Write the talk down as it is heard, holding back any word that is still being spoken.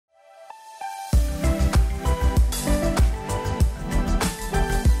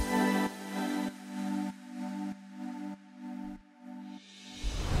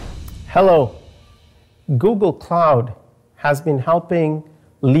Hello. Google Cloud has been helping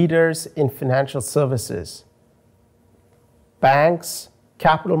leaders in financial services, banks,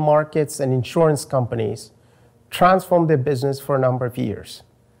 capital markets, and insurance companies transform their business for a number of years.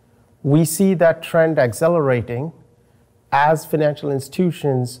 We see that trend accelerating as financial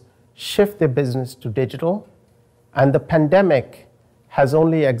institutions shift their business to digital, and the pandemic has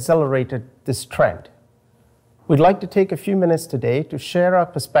only accelerated this trend. We'd like to take a few minutes today to share our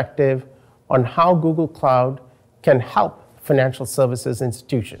perspective on how Google Cloud can help financial services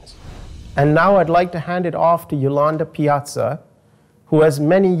institutions. And now I'd like to hand it off to Yolande Piazza, who has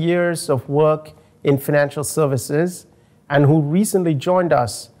many years of work in financial services and who recently joined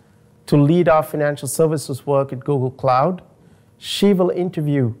us to lead our financial services work at Google Cloud. She will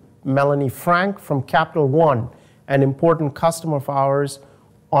interview Melanie Frank from Capital One, an important customer of ours,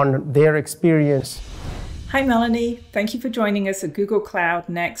 on their experience. Hi, Melanie. Thank you for joining us at Google Cloud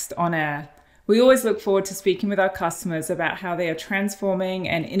Next On Air. We always look forward to speaking with our customers about how they are transforming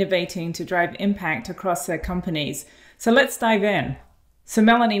and innovating to drive impact across their companies. So let's dive in. So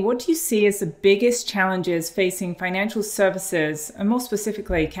Melanie, what do you see as the biggest challenges facing financial services, and more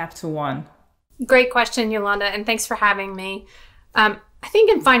specifically, Capital One? Great question, Yolanda, and thanks for having me. I think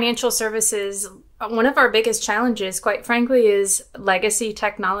in financial services, one of our biggest challenges, quite frankly, is legacy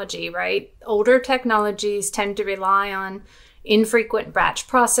technology, right? Older technologies tend to rely on infrequent batch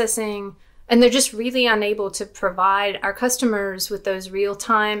processing, and they're just really unable to provide our customers with those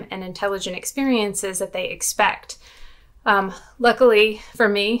real-time and intelligent experiences that they expect. Luckily for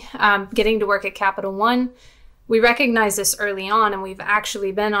me, getting to work at Capital One, we recognized this early on, and we've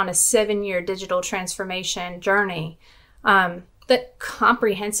actually been on a 7-year digital transformation journey that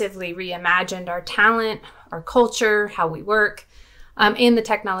comprehensively reimagined our talent, our culture, how we work, and the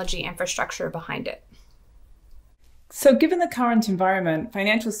technology infrastructure behind it. So given the current environment,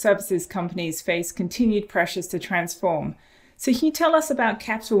 financial services companies face continued pressures to transform. So can you tell us about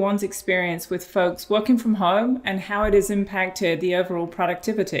Capital One's experience with folks working from home and how it has impacted the overall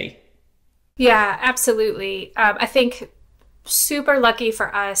productivity? Yeah, absolutely. I think super lucky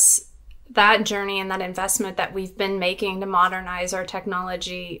for us, that journey and that investment that we've been making to modernize our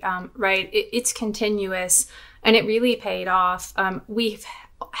technology, right? It's continuous and it really paid off. We've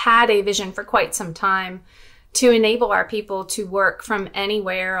had a vision for quite some time to enable our people to work from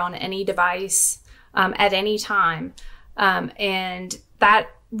anywhere on any device at any time. And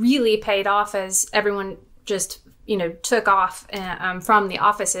that really paid off as everyone just, took off from the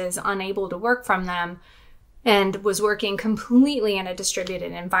offices, unable to work from them, and was working completely in a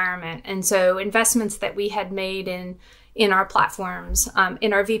distributed environment. And so investments that we had made in our platforms,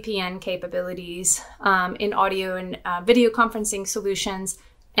 in our VPN capabilities, in audio and video conferencing solutions,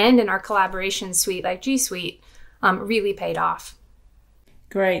 and in our collaboration suite like G Suite, really paid off.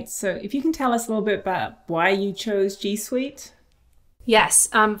 Great. So if you can tell us a little bit about why you chose G Suite? Yes,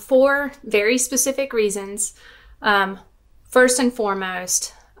 for very specific reasons. First and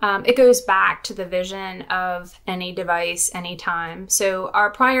foremost, it goes back to the vision of any device, anytime. So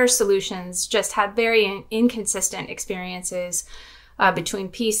our prior solutions just had very inconsistent experiences between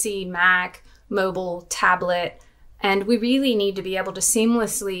PC, Mac, mobile, tablet, and we really need to be able to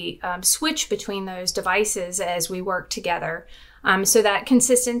seamlessly switch between those devices as we work together. So that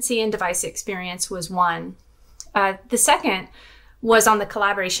consistency in device experience was one. The second was on the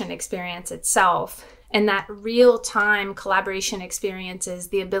collaboration experience itself. And that real-time collaboration experience is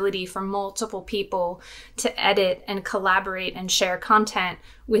the ability for multiple people to edit and collaborate and share content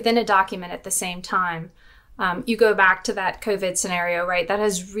within a document at the same time. You go back to that COVID scenario, right? That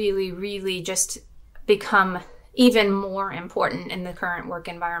has really, really just become even more important in the current work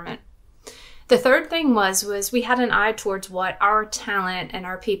environment. The third thing was we had an eye towards what our talent and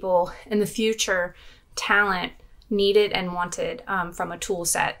our people in the future talent needed and wanted from a tool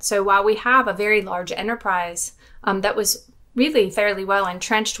set. So while we have a very large enterprise that was really fairly well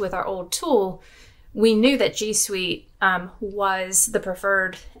entrenched with our old tool, we knew that G Suite was the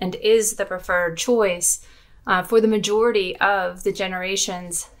preferred and is the preferred choice for the majority of the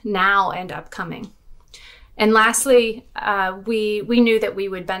generations now and upcoming. And lastly, we knew that we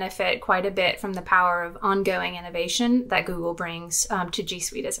would benefit quite a bit from the power of ongoing innovation that Google brings to G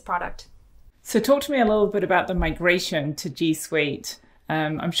Suite as a product. So talk to me a little bit about the migration to G Suite.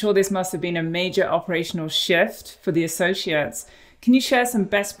 I'm sure this must have been a major operational shift for the associates. Can you share some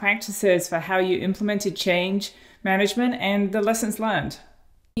best practices for how you implemented change management and the lessons learned?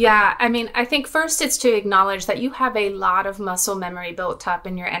 Yeah, I think first it's to acknowledge that you have a lot of muscle memory built up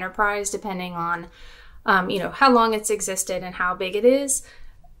in your enterprise, depending on how long it's existed and how big it is.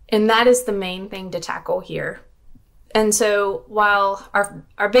 And that is the main thing to tackle here. And so while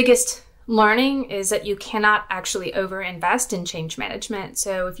our biggest learning is that you cannot actually overinvest in change management.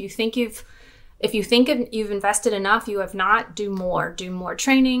 So if you think you've invested enough, you have not. Do more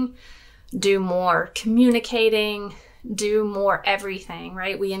training, do more communicating, do more everything,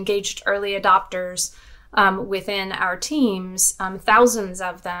 right? We engaged early adopters within our teams, thousands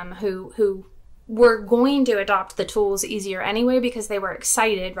of them who were going to adopt the tools easier anyway because they were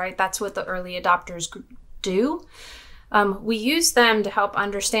excited, right? That's what the early adopters do. We use them to help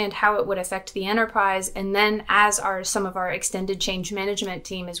understand how it would affect the enterprise. And then as some of our extended change management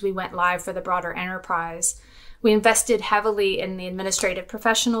team, as we went live for the broader enterprise, we invested heavily in the administrative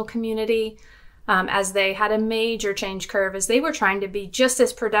professional community as they had a major change curve, as they were trying to be just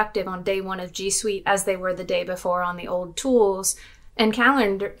as productive on day one of G Suite as they were the day before on the old tools. And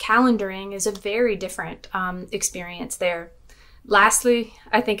calendaring is a very different experience there. Lastly,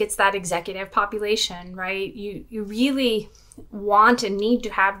 I think it's that executive population, right? You really want and need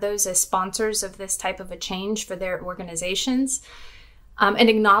to have those as sponsors of this type of a change for their organizations, and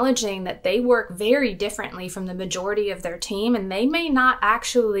acknowledging that they work very differently from the majority of their team, and they may not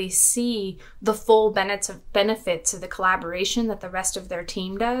actually see the full benefits of the collaboration that the rest of their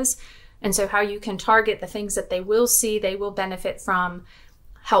team does. And so how you can target the things that they will see, they will benefit from,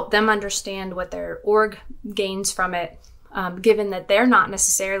 help them understand what their org gains from it, given that they're not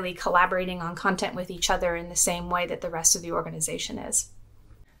necessarily collaborating on content with each other in the same way that the rest of the organization is.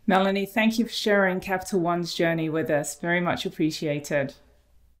 Melanie, thank you for sharing Capital One's journey with us. Very much appreciated.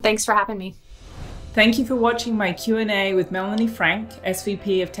 Thanks for having me. Thank you for watching my Q&A with Melanie Frank,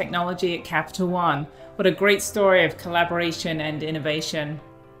 SVP of Technology at Capital One. What a great story of collaboration and innovation.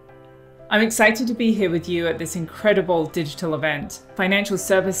 I'm excited to be here with you at this incredible digital event. Financial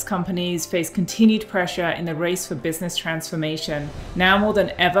service companies face continued pressure in the race for business transformation. Now more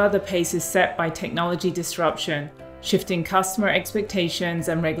than ever, the pace is set by technology disruption, shifting customer expectations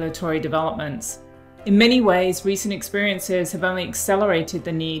and regulatory developments. In many ways, recent experiences have only accelerated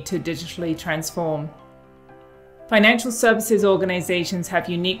the need to digitally transform. Financial services organizations have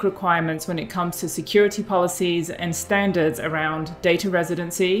unique requirements when it comes to security policies and standards around data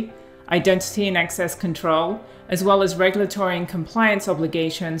residency, identity and access control, as well as regulatory and compliance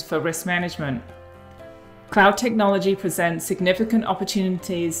obligations for risk management. Cloud technology presents significant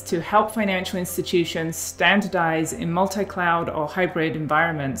opportunities to help financial institutions standardize in multi-cloud or hybrid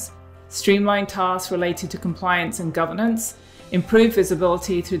environments, streamline tasks related to compliance and governance, improve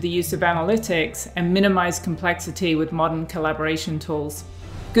visibility through the use of analytics, and minimize complexity with modern collaboration tools.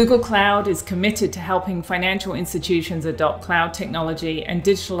 Google Cloud is committed to helping financial institutions adopt cloud technology and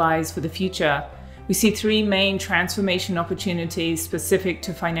digitalize for the future. We see three main transformation opportunities specific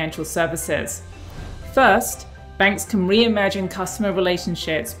to financial services. First, banks can reimagine customer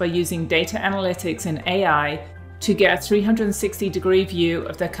relationships by using data analytics and AI to get a 360-degree view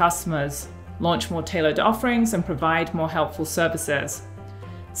of their customers, launch more tailored offerings, and provide more helpful services.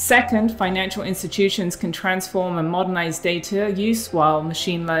 Second, financial institutions can transform and modernize data use while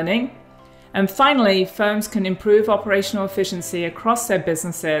machine learning. And finally, firms can improve operational efficiency across their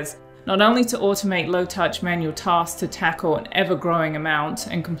businesses, not only to automate low-touch manual tasks to tackle an ever-growing amount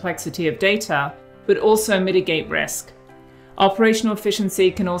and complexity of data, but also mitigate risk. Operational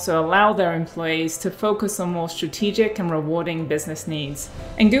efficiency can also allow their employees to focus on more strategic and rewarding business needs.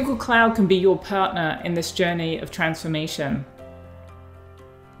 And Google Cloud can be your partner in this journey of transformation.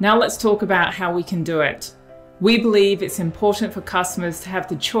 Now let's talk about how we can do it. We believe it's important for customers to have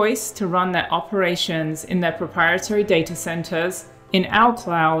the choice to run their operations in their proprietary data centers, in our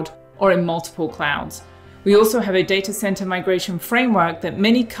cloud, or in multiple clouds. We also have a data center migration framework that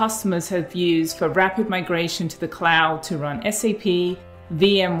many customers have used for rapid migration to the cloud to run SAP,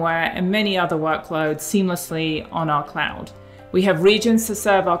 VMware, and many other workloads seamlessly on our cloud. We have regions to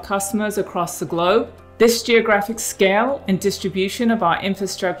serve our customers across the globe. This geographic scale and distribution of our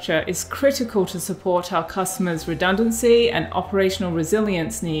infrastructure is critical to support our customers' redundancy and operational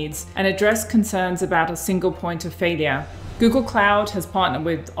resilience needs and address concerns about a single point of failure. Google Cloud has partnered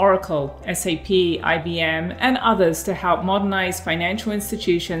with Oracle, SAP, IBM, and others to help modernize financial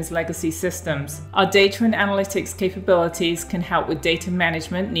institutions' legacy systems. Our data and analytics capabilities can help with data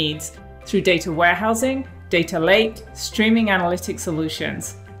management needs through data warehousing, data lake, streaming analytic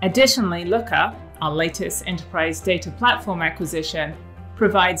solutions. Additionally, Looker, our latest enterprise data platform acquisition,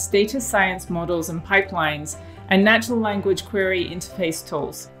 provides data science models and pipelines and natural language query interface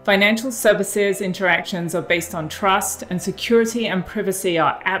tools. Financial services interactions are based on trust, and security and privacy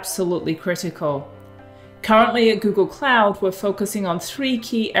are absolutely critical. Currently at Google Cloud, we're focusing on three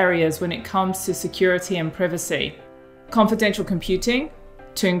key areas when it comes to security and privacy: confidential computing,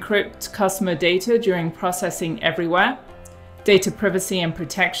 to encrypt customer data during processing everywhere, data privacy and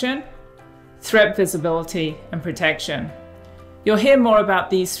protection, threat visibility and protection. You'll hear more about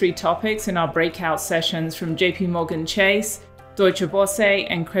these 3 topics in our breakout sessions from JP Morgan Chase, Deutsche Börse,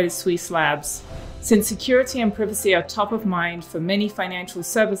 and Credit Suisse Labs. Since security and privacy are top of mind for many financial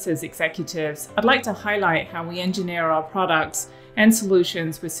services executives, I'd like to highlight how we engineer our products and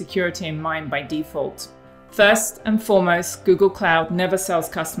solutions with security in mind by default. First and foremost, Google Cloud never sells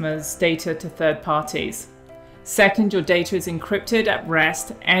customers' data to third parties. Second, your data is encrypted at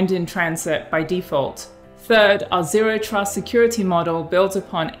rest and in transit by default. Third, our zero trust security model builds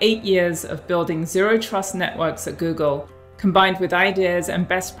upon 8 years of building zero trust networks at Google, combined with ideas and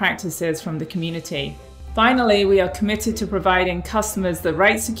best practices from the community. Finally, we are committed to providing customers the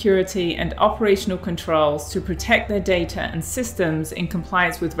right security and operational controls to protect their data and systems in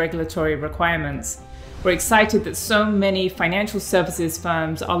compliance with regulatory requirements. We're excited that so many financial services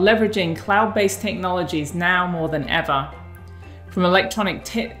firms are leveraging cloud-based technologies now more than ever. From electronic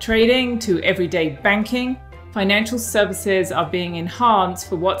trading to everyday banking, financial services are being enhanced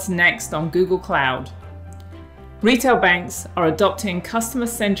for what's next on Google Cloud. Retail banks are adopting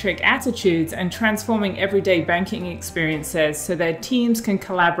customer-centric attitudes and transforming everyday banking experiences so their teams can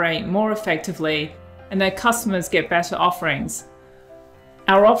collaborate more effectively and their customers get better offerings.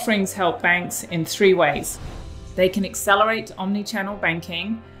 Our offerings help banks in 3 ways. They can accelerate omni-channel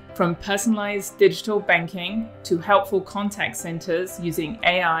banking, from personalized digital banking to helpful contact centers using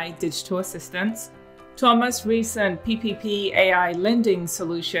AI digital assistants, to our most recent PPP AI lending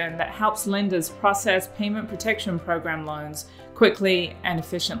solution that helps lenders process payment protection program loans quickly and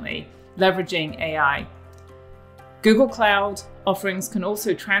efficiently, leveraging AI. Google Cloud offerings can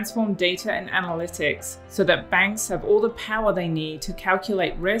also transform data and analytics so that banks have all the power they need to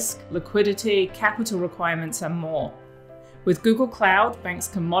calculate risk, liquidity, capital requirements, and more. With Google Cloud, banks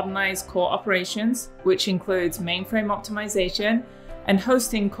can modernize core operations, which includes mainframe optimization and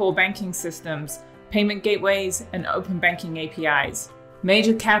hosting core banking systems, payment gateways, and open banking APIs.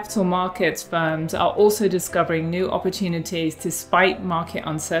 Major capital markets firms are also discovering new opportunities despite market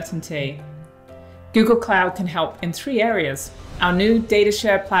uncertainty. Google Cloud can help in 3 areas. Our new data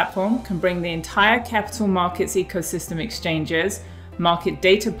share platform can bring the entire capital markets ecosystem exchanges, market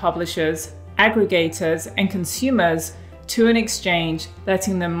data publishers, aggregators, and consumers to an exchange,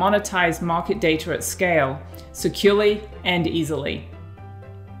 letting them monetize market data at scale, securely and easily.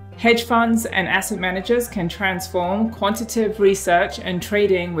 Hedge funds and asset managers can transform quantitative research and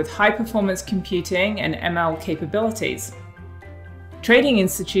trading with high-performance computing and ML capabilities. Trading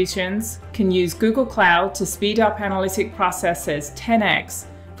institutions can use Google Cloud to speed up analytic processes 10x,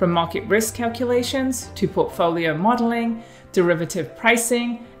 from market risk calculations to portfolio modeling, derivative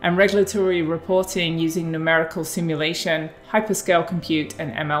pricing, and regulatory reporting using numerical simulation, hyperscale compute,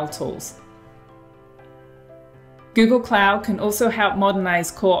 and ML tools. Google Cloud can also help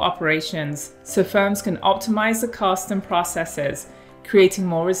modernize core operations so firms can optimize the cost and processes, creating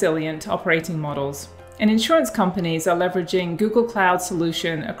more resilient operating models. And insurance companies are leveraging Google Cloud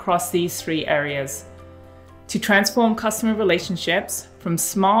solution across these 3 areas. To transform customer relationships, from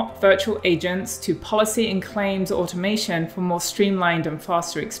smart virtual agents to policy and claims automation for more streamlined and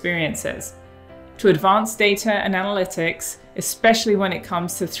faster experiences. To advance data and analytics, especially when it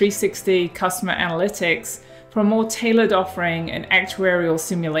comes to 360 customer analytics, for a more tailored offering and actuarial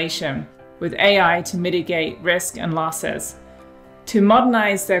simulation, with AI to mitigate risk and losses. To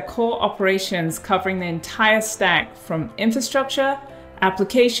modernize their core operations covering the entire stack from infrastructure,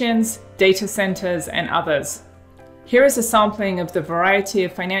 applications, data centers, and others. Here is a sampling of the variety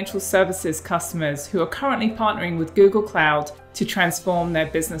of financial services customers who are currently partnering with Google Cloud to transform their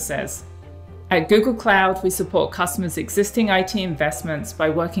businesses. At Google Cloud, we support customers' existing IT investments by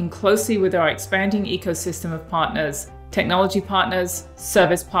working closely with our expanding ecosystem of partners, technology partners,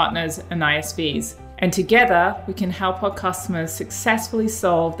 service partners, and ISVs. And together, we can help our customers successfully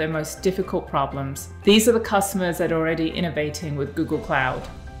solve their most difficult problems. These are the customers that are already innovating with Google Cloud.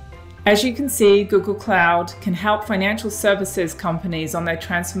 As you can see, Google Cloud can help financial services companies on their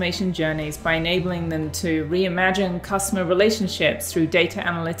transformation journeys by enabling them to reimagine customer relationships through data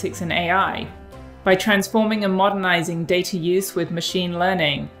analytics and AI, by transforming and modernizing data use with machine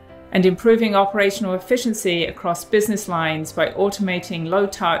learning, and improving operational efficiency across business lines by automating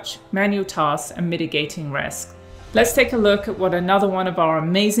low-touch, manual tasks and mitigating risk. Let's take a look at what another one of our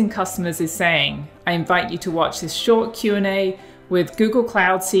amazing customers is saying. I invite you to watch this short Q&A with Google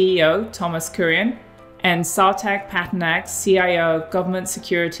Cloud CEO Thomas Kurian and Sarthak Pattanaik, CIO of Government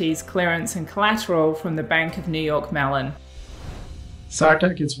Securities, Clearance and Collateral from the Bank of New York Mellon.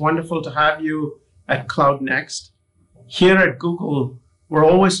 Sarthak, it's wonderful to have you at Cloud Next. Here at Google, we're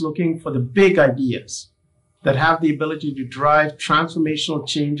always looking for the big ideas that have the ability to drive transformational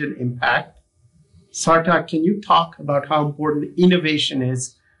change and impact. Sarthak, can you talk about how important innovation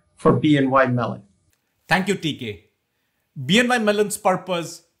is for BNY Mellon? Thank you, TK. BNY Mellon's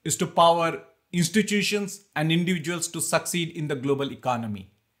purpose is to power institutions and individuals to succeed in the global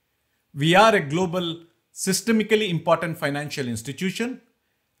economy. We are a global, systemically important financial institution,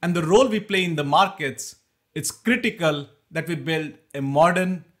 and the role we play in the markets, it's critical that we build a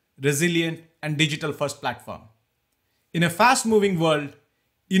modern, resilient, and digital-first platform. In a fast-moving world,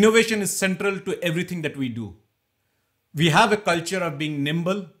 innovation is central to everything that we do. We have a culture of being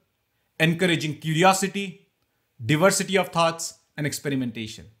nimble, encouraging curiosity, diversity of thoughts, and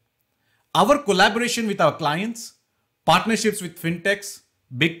experimentation. Our collaboration with our clients, partnerships with fintechs,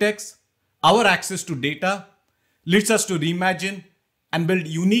 big techs, our access to data leads us to reimagine and build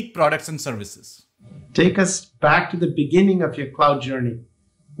unique products and services. Take us back to the beginning of your cloud journey.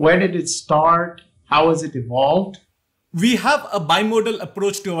 Where did it start? How has it evolved? We have a bimodal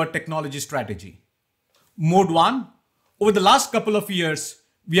approach to our technology strategy. Mode 1, over the last couple of years,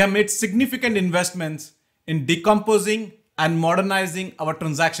 we have made significant investments in decomposing and modernizing our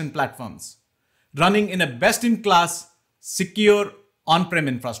transaction platforms, running in a best-in-class, secure on-prem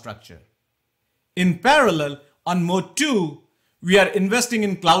infrastructure. In parallel, on Mode 2, we are investing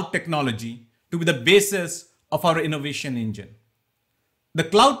in cloud technology to be the basis of our innovation engine. The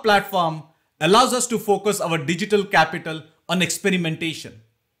cloud platform allows us to focus our digital capital on experimentation.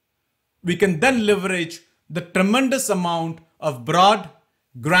 We can then leverage the tremendous amount of broad,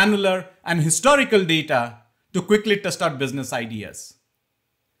 granular, and historical data to quickly test out business ideas.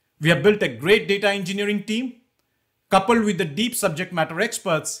 We have built a great data engineering team, coupled with the deep subject matter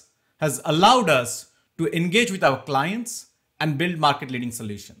experts, has allowed us to engage with our clients and build market-leading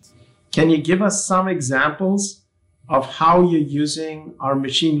solutions. Can you give us some examples of how you're using our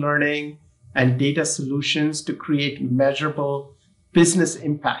machine learning and data solutions to create measurable business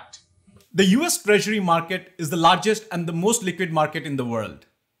impact? The US Treasury market is the largest and the most liquid market in the world.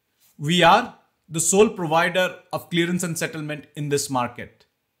 We are the sole provider of clearance and settlement in this market.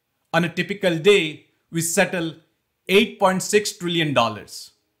 On a typical day, we settle $8.6 trillion.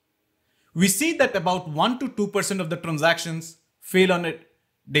 We see that about 1 to 2% of the transactions fail on a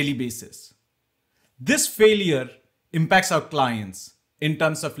daily basis. This failure impacts our clients in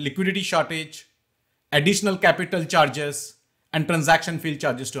terms of liquidity shortage, additional capital charges, and transaction fee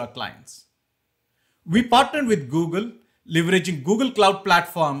charges to our clients. We partnered with Google, leveraging Google Cloud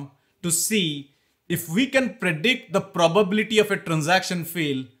Platform to see if we can predict the probability of a transaction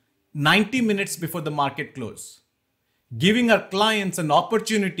fail 90 minutes before the market close, giving our clients an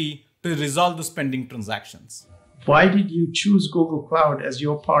opportunity to resolve those pending transactions. Why did you choose Google Cloud as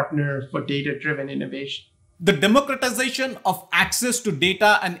your partner for data-driven innovation? The democratization of access to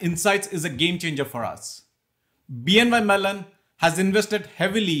data and insights is a game changer for us. BNY Mellon has invested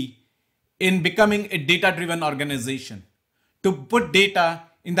heavily in becoming a data-driven organization to put data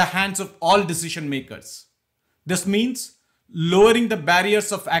in the hands of all decision makers. This means lowering the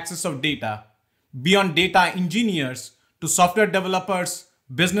barriers of access of data beyond data engineers to software developers,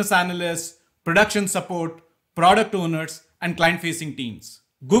 business analysts, production support, product owners, and client-facing teams.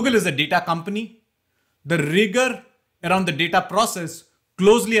 Google is a data company. The rigor around the data process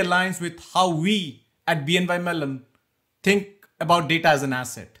closely aligns with how we at BNY Mellon think about data as an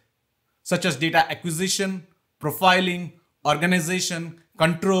asset, such as data acquisition, profiling, organization,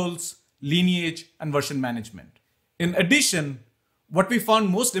 controls, lineage, and version management. In addition, what we found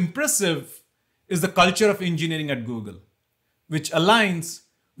most impressive is the culture of engineering at Google, which aligns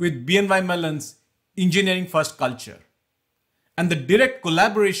with BNY Mellon's engineering-first culture, and the direct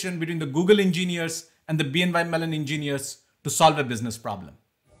collaboration between the Google engineers and the BNY Mellon engineers to solve a business problem.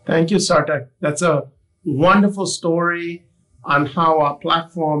 Thank you, Sarthak. That's a wonderful story on how our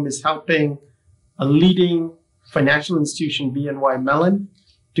platform is helping a leading financial institution, BNY Mellon,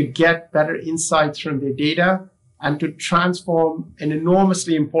 to get better insights from their data and to transform an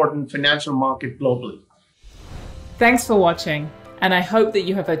enormously important financial market globally. Thanks for watching, and I hope that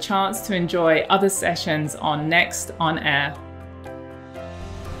you have a chance to enjoy other sessions on Next on Air.